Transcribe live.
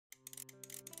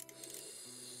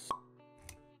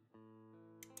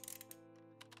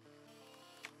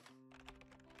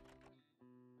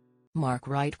Mark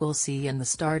Wright will see in the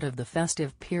start of the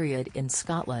festive period in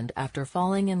Scotland after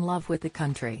falling in love with the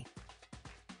country.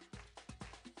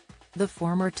 The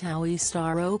former Towie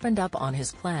star opened up on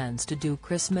his plans to do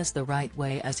Christmas the right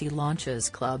way as he launches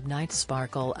Club Night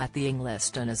Sparkle at the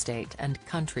Ingliston Estate and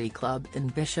Country Club in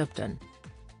Bishopton.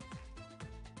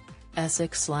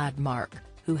 Essex lad Mark,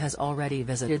 who has already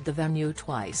visited the venue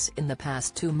twice in the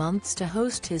past 2 months to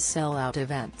host his sell-out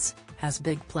events, has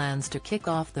big plans to kick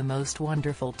off the most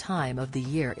wonderful time of the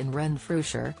year in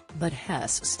Renfrewshire, but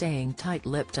Hess staying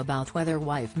tight-lipped about whether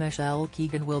wife Michelle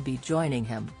Keegan will be joining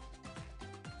him.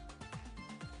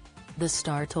 The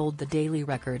star told the Daily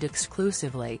Record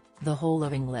exclusively, "The whole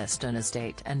of Ingliston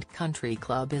Estate and Country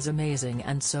Club is amazing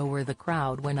and so were the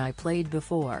crowd when I played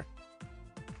before.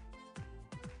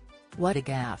 What a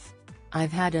gaffe.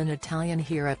 I've had an Italian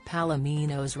here at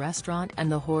Palomino's restaurant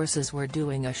and the horses were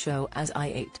doing a show as I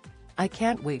ate. I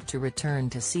can't wait to return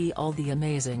to see all the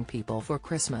amazing people for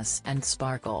Christmas and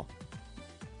Sparkle.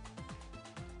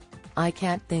 I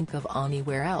can't think of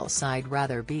anywhere else I'd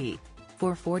rather be."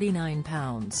 For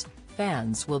 £49,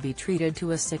 fans will be treated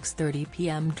to a 6:30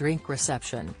 p.m. drink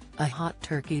reception, a hot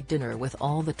turkey dinner with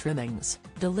all the trimmings,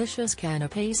 delicious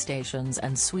canapé stations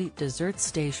and sweet dessert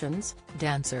stations,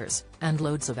 dancers, and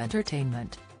loads of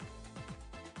entertainment.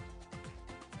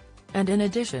 And in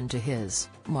addition to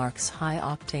Mark's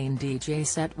high-octane DJ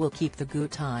set will keep the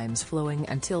good times flowing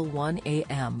until 1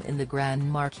 a.m. in the Grand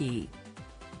Marquis.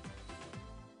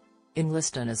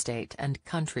 Ingliston Estate and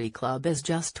Country Club is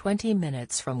just 20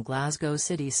 minutes from Glasgow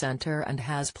city centre and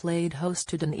has played host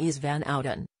to Denise Van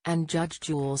Ouden and Judge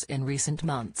Jules in recent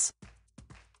months.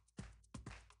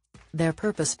 Their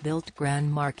purpose-built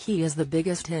Grand Marquis is the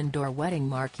biggest indoor wedding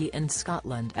marquee in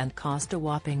Scotland and cost a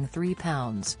whopping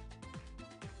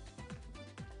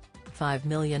 £3.5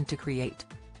 million to create.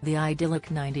 The idyllic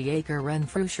 90-acre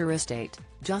Renfrewshire estate,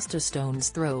 just a stone's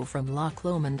throw from Loch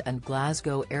Lomond and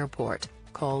Glasgow Airport,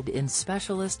 called in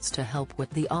specialists to help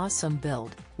with the awesome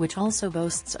build, which also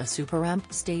boasts a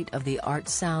super-amped state-of-the-art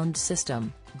sound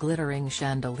system, glittering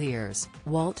chandeliers,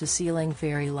 wall-to-ceiling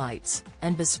fairy lights,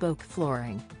 and bespoke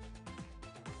flooring.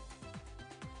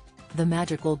 The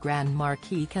magical Grand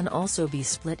Marquis can also be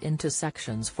split into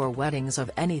sections for weddings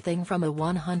of anything from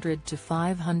 100 to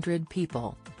 500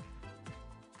 people.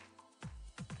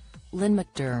 Lynn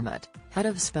McDermott, head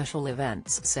of special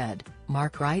events, said,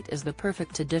 "Mark Wright is the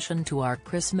perfect addition to our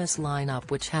Christmas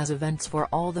lineup, which has events for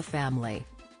all the family.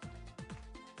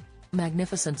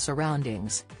 Magnificent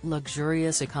surroundings,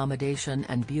 luxurious accommodation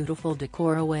and beautiful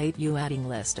decor await you at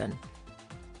Ingliston.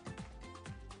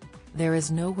 There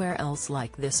is nowhere else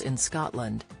like this in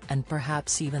Scotland, and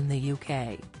perhaps even the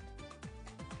UK.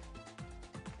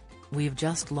 We've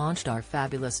just launched our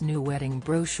fabulous new wedding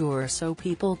brochure so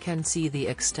people can see the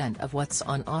extent of what's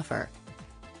on offer.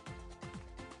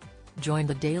 Join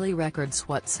the Daily Record's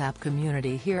WhatsApp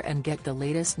community here and get the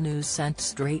latest news sent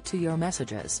straight to your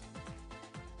messages.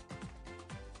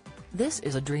 This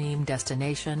is a dream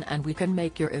destination and we can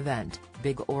make your event,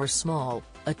 big or small,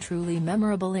 a truly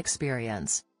memorable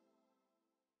experience."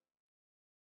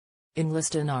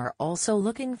 Ingliston are also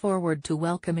looking forward to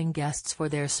welcoming guests for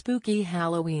their spooky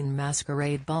Halloween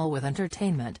masquerade ball with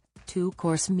entertainment,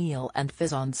 2-course meal and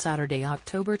fizz on Saturday,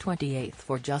 October 28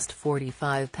 for just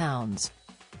 £45.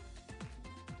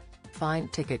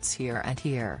 Find tickets here and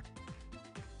here.